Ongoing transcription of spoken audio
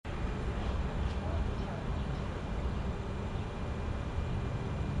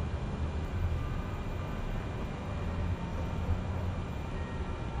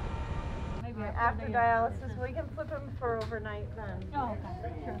after dialysis. We can flip him for overnight then. Oh,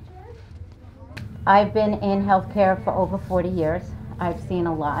 okay. Sure. I've been in healthcare for over 40 years. I've seen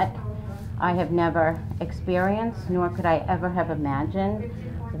a lot. I have never experienced, nor could I ever have imagined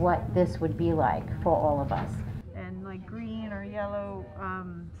what this would be like for all of us. And like green or yellow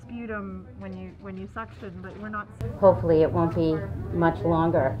sputum when you suction, but we're not. Hopefully it won't be much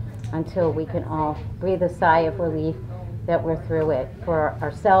longer until we can all breathe a sigh of relief that we're through it for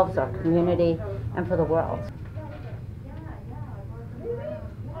ourselves, our community, and for the world.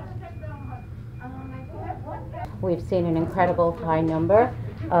 We've seen an incredible high number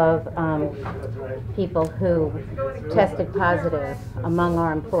of people who tested positive among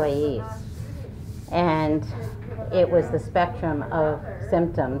our employees. And it was the spectrum of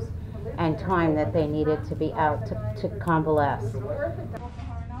symptoms and time that they needed to be out to convalesce.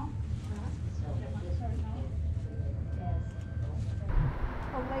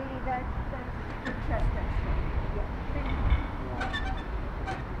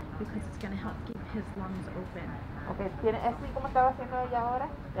 Because it's going to help keep his lungs open. Okay, tiene, así como estaba haciendo ella ahora,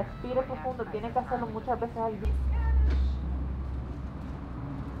 respire profundo, tiene que hacerlo muchas veces al día.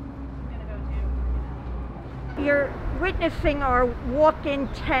 You're witnessing our walk-in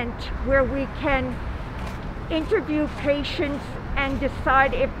tent where we can interview patients and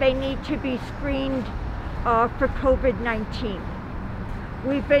decide if they need to be screened for COVID-19.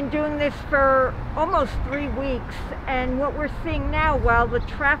 We've been doing this for almost 3 weeks, and what we're seeing now, while the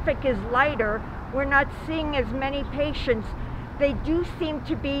traffic is lighter, we're not seeing as many patients. They do seem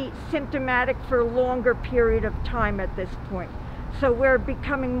to be symptomatic for a longer period of time at this point. So we're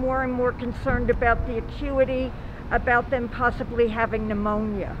becoming more and more concerned about the acuity, about them possibly having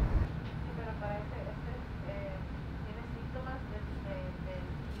pneumonia.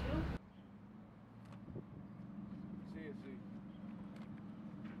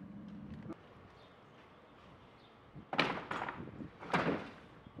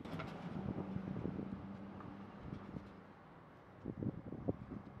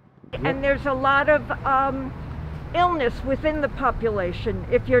 And there's a lot of illness within the population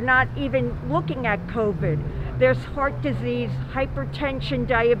if you're not even looking at COVID. There's heart disease, hypertension,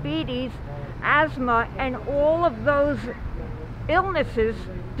 diabetes, asthma, and all of those illnesses,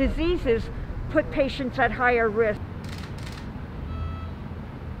 diseases, put patients at higher risk.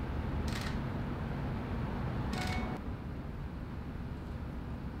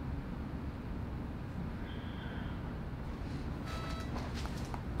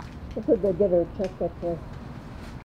 They did a chest X-ray.